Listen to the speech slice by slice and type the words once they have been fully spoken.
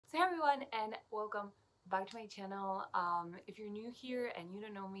everyone and welcome back to my channel. If you're new here and you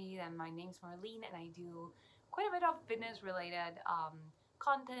don't know me, then my name's Marlene and I do quite a bit of fitness related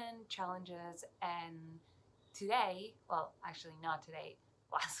content, challenges, and today, well actually not today,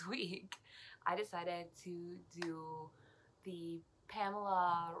 last week, I decided to do the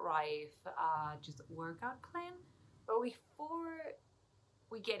Pamela Reif just workout plan. But before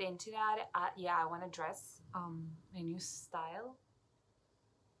we get into that, yeah, I want to dress my new style.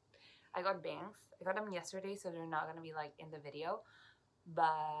 I got bangs. I got them yesterday, so they're not gonna be like in the video. But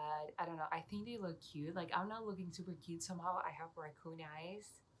I don't know. I think they look cute. Like I'm not looking super cute somehow. I have raccoon eyes,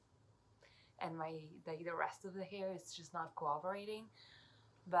 and my like the rest of the hair is just not cooperating.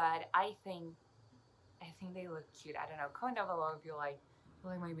 But I think they look cute. I don't know. Comment down below if you like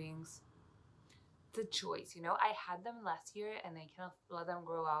my bangs. It's a choice, you know. I had them last year, and I kind of let them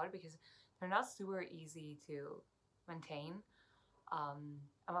grow out because they're not super easy to maintain.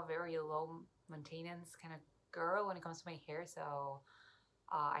 I'm a very low maintenance kind of girl when it comes to my hair, so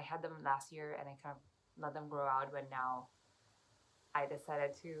I had them last year and I kind of let them grow out, but now I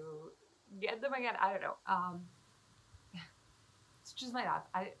decided to get them again. I don't know. It's just my life.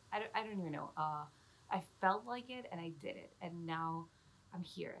 I don't even know. I felt like it and I did it, and now I'm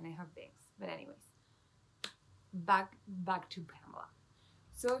here and I have bangs. But anyways, back to Pamela.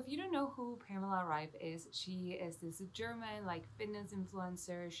 So if you don't know who Pamela Reif is, she is this German like fitness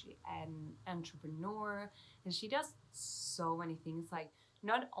influencer, an entrepreneur, and she does so many things. Like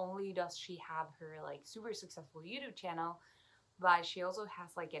not only does she have her like super successful YouTube channel, but she also has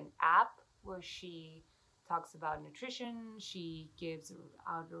like an app where she talks about nutrition. She gives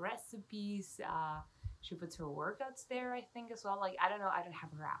out recipes. She puts her workouts there, I think, as well. Like I don't know, I don't have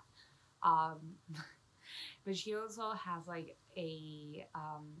her app. But she also has like a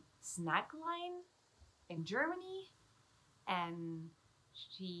snack line in Germany, and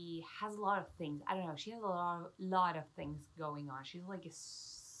she has a lot of things. I don't know. She has a lot of things going on. She's like a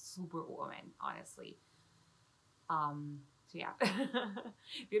super woman, honestly. So yeah,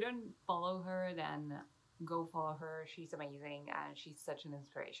 if you don't follow her, then go follow her. She's amazing and she's such an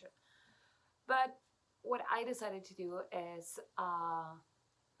inspiration. But what I decided to do is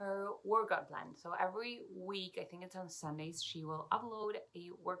her workout plan. So every week, I think it's on Sundays, she will upload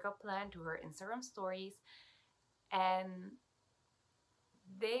a workout plan to her Instagram stories, and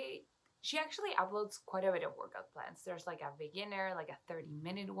she actually uploads quite a bit of workout plans. There's like a beginner, like a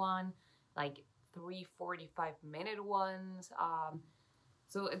 30-minute one, like 3 45-minute ones.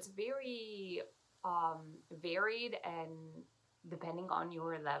 So it's very varied, and depending on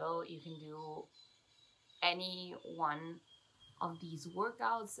your level, you can do any one of these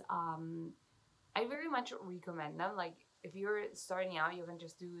workouts. I very much recommend them. Like if you're starting out, you can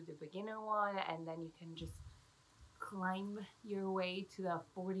just do the beginner one, and then you can just climb your way to the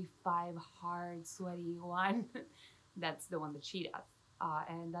 45 hard sweaty one. That's the one that she does,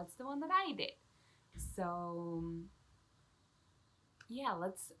 and that's the one that I did. So yeah,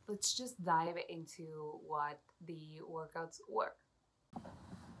 let's just dive into what the workouts were.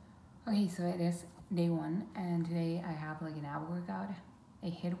 Okay, so it is day one, and today I have like an ab workout, a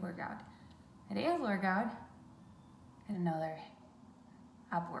HIIT workout, a dance workout, and another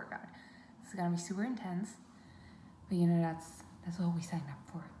ab workout. It's gonna be super intense, but you know that's what we signed up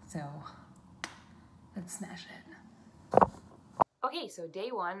for. So let's smash it. Okay, so day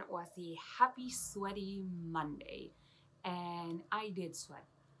one was the Happy Sweaty Monday, and I did sweat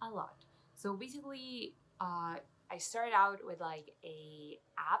a lot. So basically, I started out with like a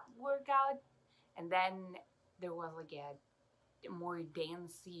ab workout, and then there was like a more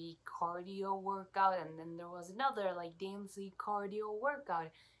dancey cardio workout, and then there was another like dancey cardio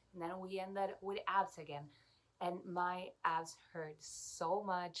workout, and then we ended with abs again. And my abs hurt so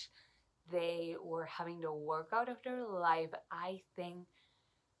much. They were having the workout of their life. I think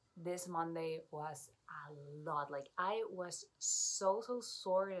this Monday was a lot. Like I was so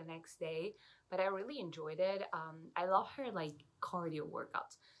sore the next day, but I really enjoyed it. I love her like cardio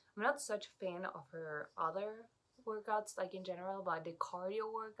workouts. I'm not such a fan of her other workouts like in general, but the cardio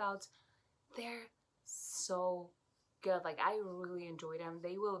workouts, they're so good. Like I really enjoy them.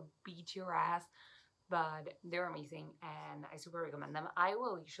 They will beat your ass, but they're amazing and I super recommend them. I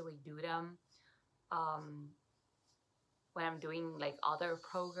will usually do them when I'm doing like other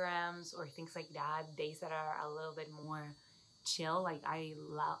programs or things like that, days that are a little bit more chill. Like I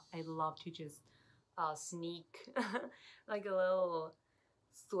love to just sneak like a little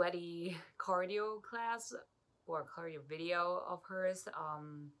sweaty cardio class or cardio video of hers.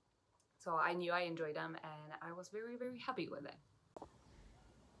 So I knew I enjoyed them and I was very happy with it.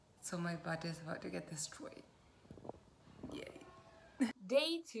 So my butt is about to get destroyed. Yay.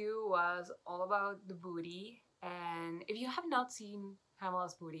 Day 2 was all about the booty, and if you have not seen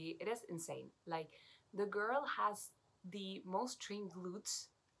Pamela's booty, it is insane. Like, the girl has the most trained glutes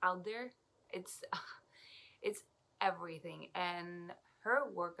out there. It's it's everything, and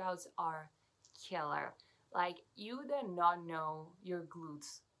her workouts are killer. Like, you did not know your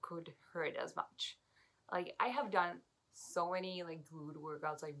glutes could hurt as much. Like, I have done so many like glute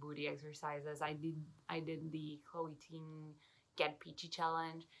workouts, like booty exercises. I did the Chloe Ting Get Peachy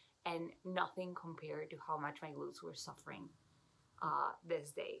challenge, and nothing compared to how much my glutes were suffering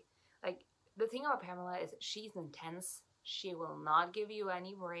this day. Like, the thing about Pamela is she's intense. She will not give you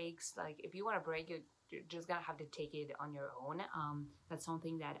any breaks. Like, if you want to break it, you're just gonna have to take it on your own. That's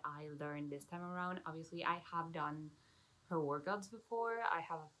something that I learned this time around. Obviously, I have done her workouts before. I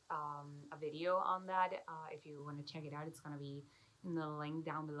have a video on that. If you want to check it out, it's gonna be in the link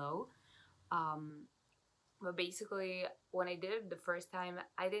down below. But basically, when I did it the first time,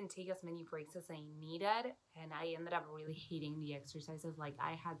 I didn't take as many breaks as I needed, and I ended up really hating the exercises. Like,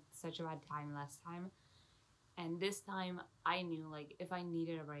 I had such a bad time last time, and this time I knew, like, if I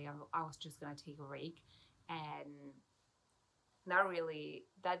needed a break, I was just gonna take a break, and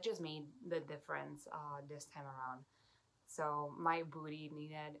that just made the difference this time around. So my booty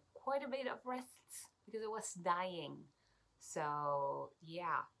needed quite a bit of rest because it was dying. So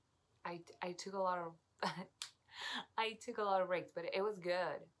yeah, I took a lot of I took a lot of breaks, but it was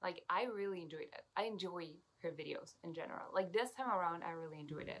good. Like, I really enjoyed it. I enjoy her videos in general. Like, this time around, I really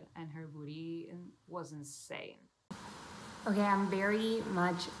enjoyed it, and her booty was insane. Okay, I'm very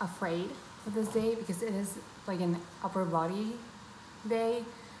much afraid of this day because it is like an upper body day.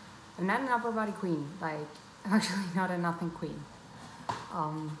 I'm not an upper body queen. Like, I'm actually not a nothing queen.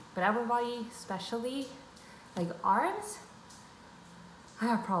 But upper body, especially like arms, I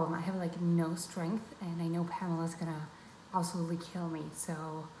have a problem. I have like no strength, and I know Pamela's gonna absolutely kill me.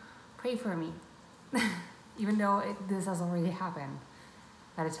 So pray for me, even though this has already happened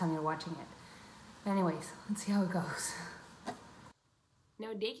by the time you're watching it. But anyways, let's see how it goes.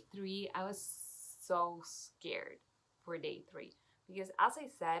 Now, day 3, I was so scared for day 3 because, as I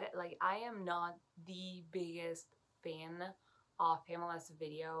said, like, I am not the biggest fan of Pamela's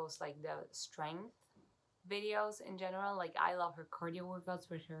videos, like the strength videos in general. Like, I love her cardio workouts,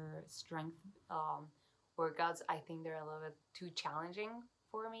 but her strength workouts, I think they're a little bit too challenging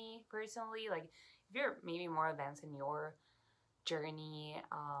for me personally. Like, if you're maybe more advanced in your journey,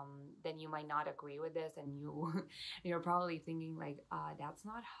 then you might not agree with this, and you're probably thinking like, that's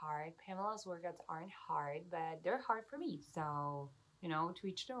not hard. Pamela's workouts aren't hard, but they're hard for me. So, you know, to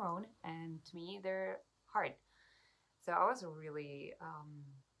each their own, and to me they're hard. So I was really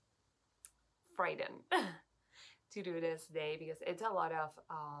frightened to do this day because it's a lot of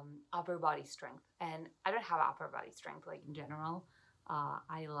upper body strength, and I don't have upper body strength, like, in general.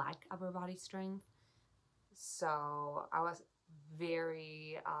 I lack upper body strength, so I was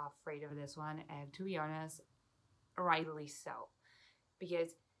very afraid of this one, and to be honest, rightly so,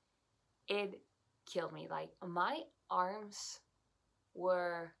 because it killed me. Like, my arms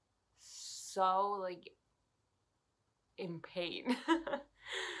were so, like, in pain.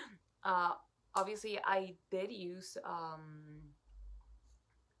 Obviously, I did use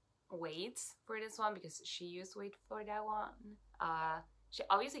weights for this one because she used weight for that one.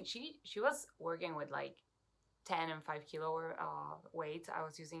 She was working with like 10 and 5 kilo weights. I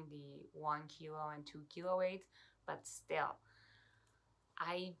was using the 1 kilo and 2 kilo weights, but still,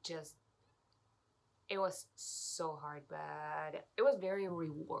 it was so hard, but it was very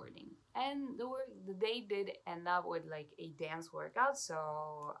rewarding. And the day did end up with like a dance workout,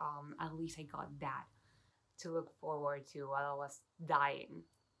 so at least I got that to look forward to while I was dying.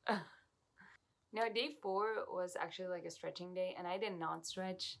 Now, day 4 was actually like a stretching day, and I did not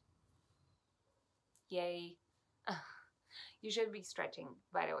stretch. Yay. You should be stretching,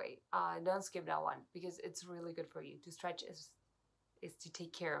 by the way. Don't skip that one because it's really good for you. To stretch is to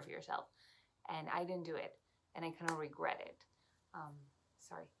take care of yourself, and I didn't do it, and I kind of regret it.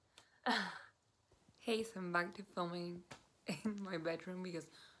 Sorry. Hey, so I'm back to filming in my bedroom because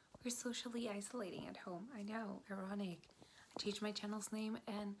we're socially isolating at home. I know, ironic. I changed my channel's name,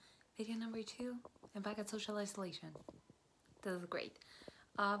 and video number 2, I'm back at social isolation. This is great.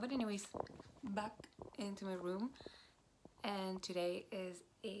 But anyways, back into my room, and today is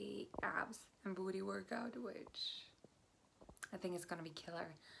a abs and booty workout, which I think is gonna be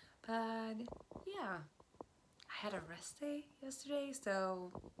killer. But yeah, I had a rest day yesterday,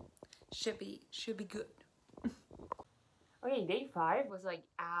 so should be good. Okay, day 5 was like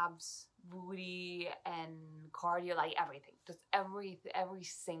abs, booty, and cardio, like everything. Just every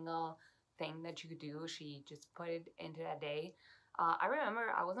single thing that you could do, she just put it into that day. I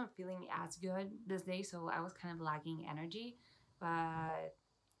remember I wasn't feeling as good this day, so I was kind of lacking energy, but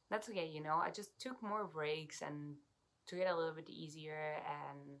that's okay, you know. I just took more breaks and took it a little bit easier,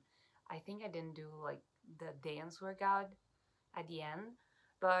 and I think I didn't do like the dance workout at the end,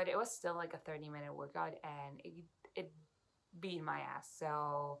 but it was still like a 30-minute workout, and it beat my ass.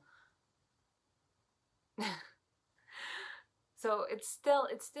 So so it's still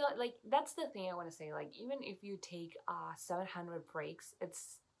like that's the thing I want to say. Like even if you take 700 breaks,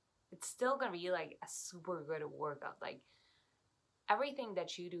 it's still gonna be like a super good workout. Like everything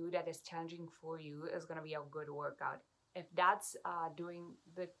that you do that is challenging for you is gonna be a good workout. If that's doing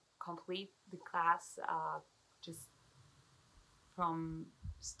the complete the class just from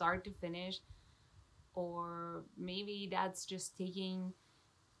start to finish, or maybe that's just taking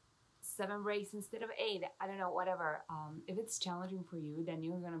 7 breaks instead of 8. I don't know, whatever. If it's challenging for you, then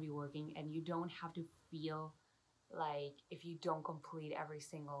you're gonna be working, and you don't have to feel like if you don't complete every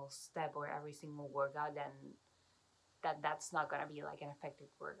single step or every single workout, then that's not gonna be like an effective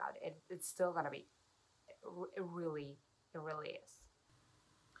workout. It's still gonna be. It really is.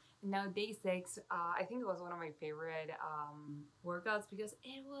 Now day 6, I think it was one of my favorite workouts because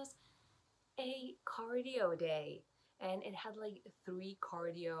it was a cardio day, and it had like 3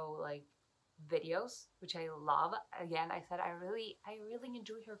 cardio like videos, which I love. Again, I said I really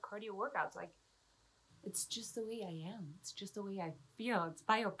enjoy her cardio workouts. Like it's just the way I am. It's just the way I feel. It's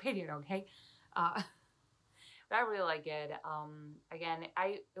my opinion, okay? Uh, but I really like it. Again,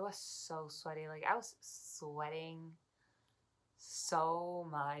 it was so sweaty. Like I was sweating so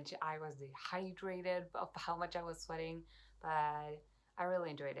much. I was dehydrated of how much I was sweating, but I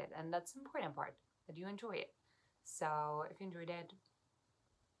really enjoyed it, and that's the important part that you enjoy it. So if you enjoyed it,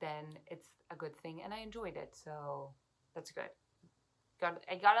 then it's a good thing, and I enjoyed it, so that's good.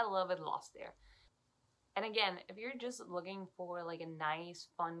 I got a little bit lost there. And again, if you're just looking for like a nice,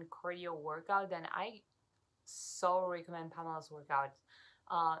 fun cardio workout, then I so recommend Pamela's workouts.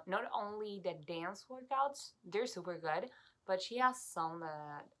 Not only the dance workouts, they're super good, but she has some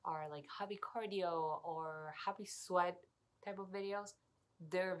that are like happy cardio or happy sweat type of videos.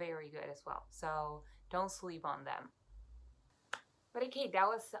 They're very good as well. So don't sleep on them. But okay, that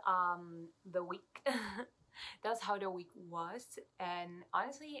was the week. That's how the week was, and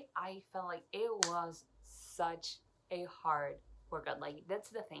honestly, I felt like it was such a hard workout. Like that's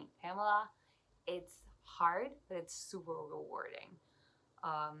the thing, Pamela. It's hard, but it's super rewarding.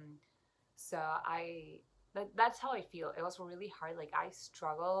 Um, so that's how I feel. It was really hard. Like I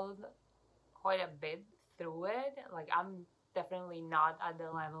struggled quite a bit through it. Like I'm definitely not at the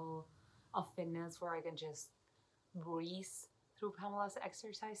level of fitness where I can just breeze through Pamela's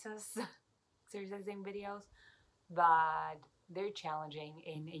exercises, exercising videos, but they're challenging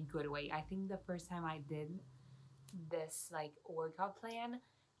in a good way. I think the first time I did this like workout plan,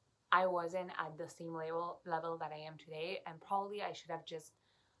 I wasn't at the same level that I am today, and probably I should have just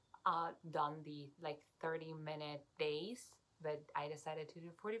done the like 30-minute days, but I decided to do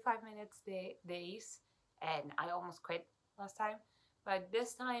 45 minutes days, and I almost quit last time. But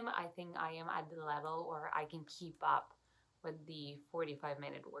this time, I think I am at the level where I can keep up with the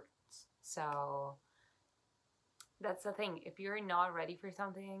 45-minute workouts. So that's the thing. If you're not ready for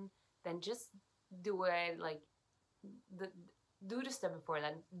something, then just do it like the do the step before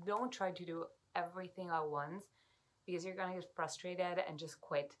that. Don't try to do everything at once because you're gonna get frustrated and just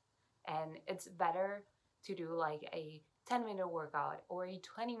quit. And it's better to do like a 10-minute workout or a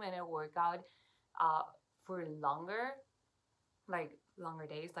 20-minute workout for longer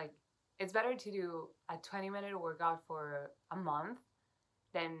days. Like it's better to do a 20-minute workout for a month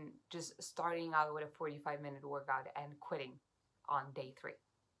than just starting out with a 45-minute workout and quitting on day 3.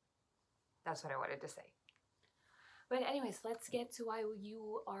 That's what I wanted to say. But anyways, let's get to why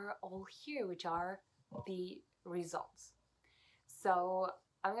you are all here, which are the results. So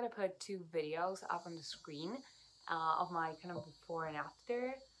I'm gonna put 2 videos up on the screen of my kind of before and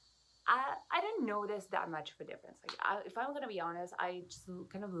after. I didn't notice that much of a difference. Like if I'm gonna be honest, I just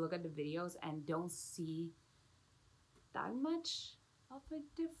kind of look at the videos and don't see that much of a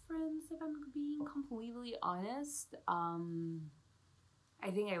difference, if I'm being completely honest.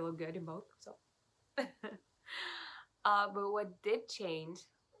 I think I look good in both, so. But what did change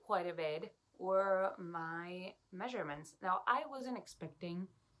quite a bit were my measurements. Now, I wasn't expecting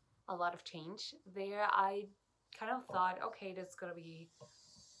a lot of change there. I kind of thought, okay, that's gonna be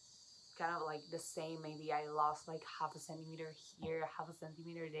kind of like the same. Maybe I lost like half a centimeter here, half a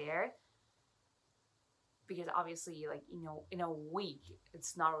centimeter there. Because obviously, like, you know, in a week,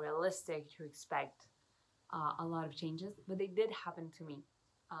 it's not realistic to expect a lot of changes, but they did happen to me,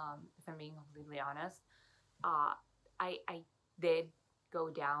 if I'm being completely honest. I did go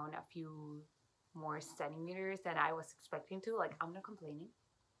down a few more centimeters than I was expecting to. Like, I'm not complaining,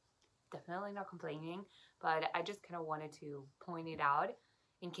 definitely not complaining, but I just kind of wanted to point it out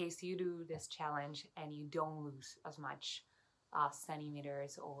in case you do this challenge and you don't lose as much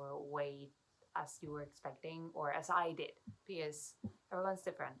centimeters or weight as you were expecting or as I did, because everyone's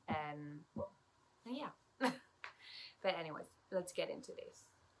different. And yeah. But anyways, let's get into this.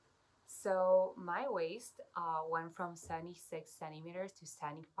 So my waist went from 76 centimeters to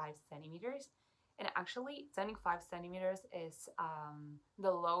 75 centimeters. And actually 75 centimeters is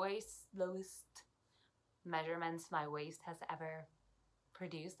the lowest measurements my waist has ever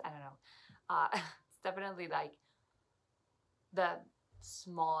produced. I don't know. It's definitely like the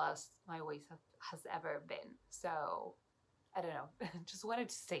smallest my waist has ever been. So I don't know. Just wanted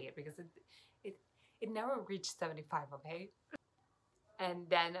to say it because it never reached 75, okay? And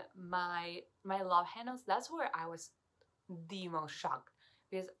then my love handles, that's where I was the most shocked,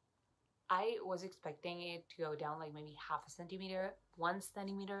 because I was expecting it to go down like maybe half a centimeter, 1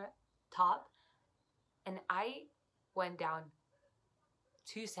 centimeter top, and I went down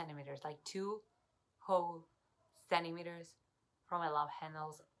 2 centimeters, like 2 whole centimeters from my love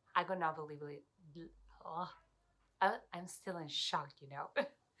handles. I could not believe it. Oh, I'm still in shock, you know.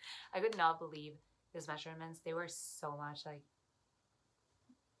 I could not believe these measurements. They were so much, like,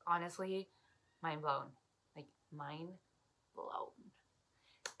 honestly, mind blown. Like, mind blown.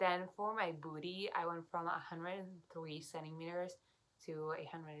 Then for my booty, I went from 103 centimeters to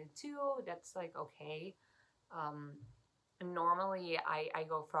 102. That's like okay. Normally I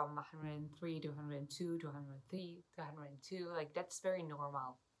go from 103 to 102 to 103 to 102. Like, that's very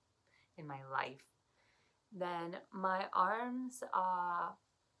normal in my life. Then my arms,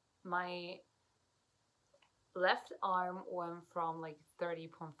 my left arm went from like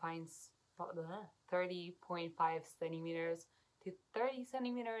 30.5 centimeters to 30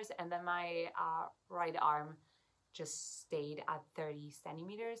 centimeters, and then my right arm just stayed at 30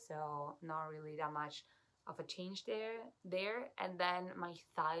 centimeters, so not really that much of a change there. And then my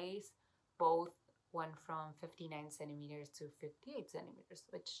thighs both went from 59 centimeters to 58 centimeters,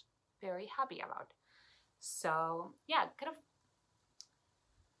 which very happy about. So yeah, kind of,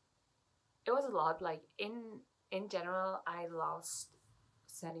 it was a lot. Like, in general, I lost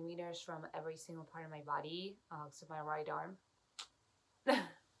centimeters from every single part of my body except my right arm.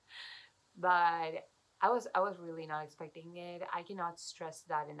 But I was really not expecting it. I cannot stress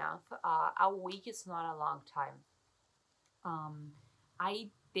that enough. A week is not a long time.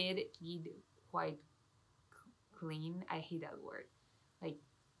 I did eat quite clean. I hate that word. Like,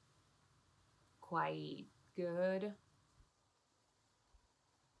 quite good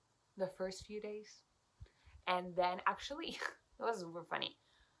the first few days. And then actually, it was super funny.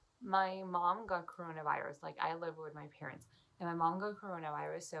 My mom got coronavirus. Like, I live with my parents, and my mom got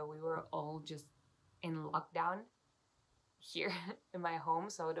coronavirus, so we were all just in lockdown here in my home.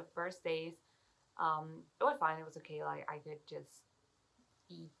 So the first days, it was fine. It was okay. Like, I could just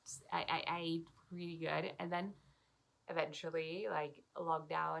eat. I ate really good, and then eventually, like,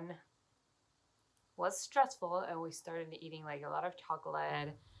 lockdown was stressful, and we started eating like a lot of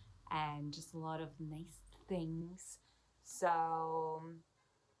chocolate and just a lot of nice things. So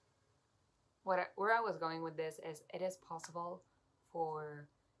where I was going with this is, it is possible for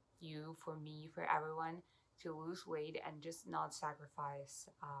you, for me, for everyone to lose weight and just not sacrifice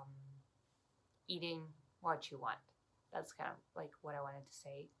eating what you want. That's kind of like what I wanted to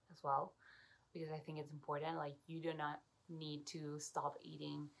say as well, because I think it's important. Like, you do not need to stop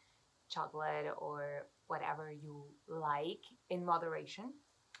eating chocolate or whatever you like in moderation,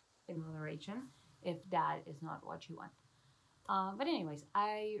 if that is not what you want. But anyways,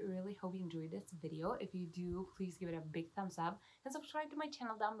 I really hope you enjoyed this video. If you do, please give it a big thumbs up and subscribe to my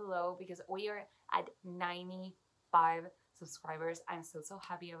channel down below, because we are at 95 subscribers. I'm so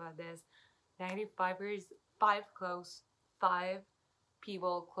happy about this. 95ers, 5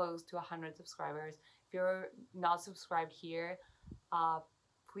 people close to 100 subscribers. If you're not subscribed here,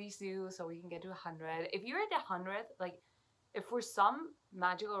 please do, so we can get to 100. If you're at the 100th, like, if for some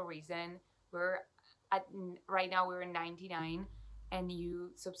magical reason we're at, right now we're 99, and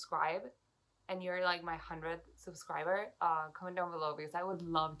you subscribe and you're like my 100th subscriber, comment down below, because I would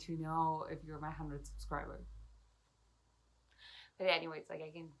love to know if you're my 100th subscriber. But anyways, like,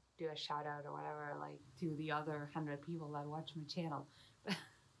 I can do a shout out or whatever, like, to the other 100 people that watch my channel.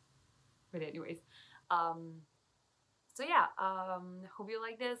 But anyways, so yeah, hope you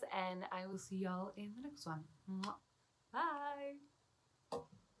like this, and I will see y'all in the next one. Bye.